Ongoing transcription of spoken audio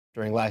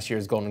During last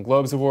year's Golden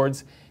Globes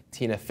Awards,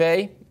 Tina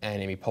Fey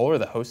and Amy Poehler,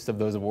 the hosts of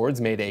those awards,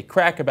 made a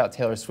crack about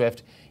Taylor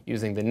Swift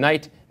using the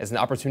night as an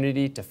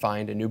opportunity to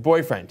find a new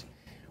boyfriend.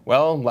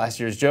 Well, last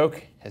year's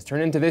joke has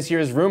turned into this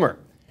year's rumor.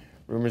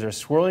 Rumors are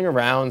swirling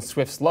around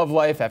Swift's love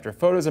life after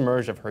photos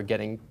emerged of her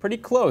getting pretty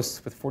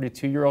close with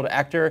 42-year-old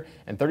actor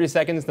and 30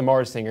 Seconds to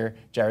Mars singer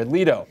Jared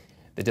Leto.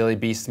 The Daily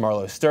Beast's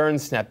Marlo Stern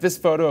snapped this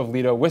photo of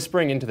Leto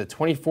whispering into the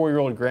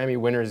 24-year-old Grammy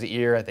winner's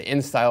ear at the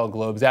InStyle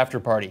Globes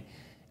after-party.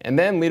 And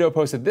then Leto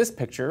posted this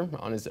picture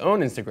on his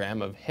own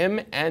Instagram of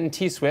him and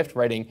T Swift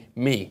writing,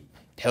 "Me,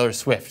 Taylor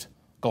Swift,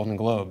 Golden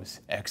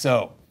Globes,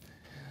 XO."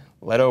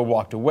 Leto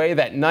walked away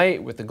that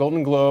night with the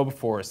Golden Globe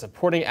for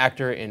supporting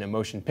actor in a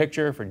motion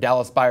picture for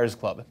Dallas Buyers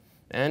Club.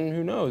 And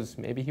who knows,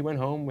 maybe he went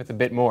home with a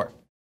bit more.